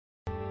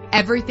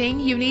Everything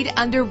you need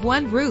under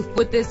one roof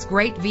with this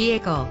great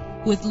vehicle.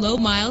 With low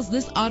miles,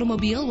 this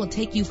automobile will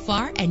take you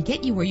far and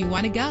get you where you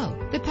want to go.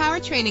 The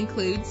powertrain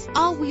includes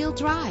all-wheel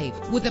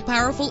drive with a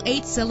powerful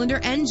 8-cylinder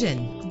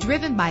engine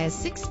driven by a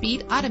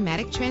 6-speed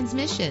automatic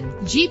transmission.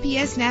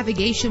 GPS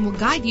navigation will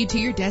guide you to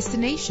your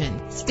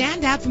destination.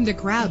 Stand out from the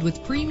crowd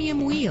with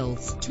premium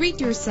wheels.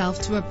 Treat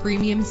yourself to a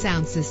premium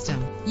sound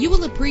system. You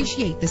will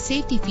appreciate the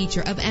safety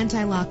feature of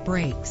anti-lock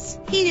brakes.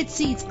 Heated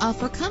seats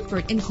offer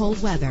comfort in cold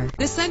weather.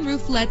 The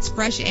sunroof lets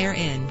fresh air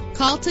in.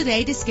 Call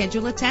today to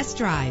schedule a test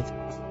drive.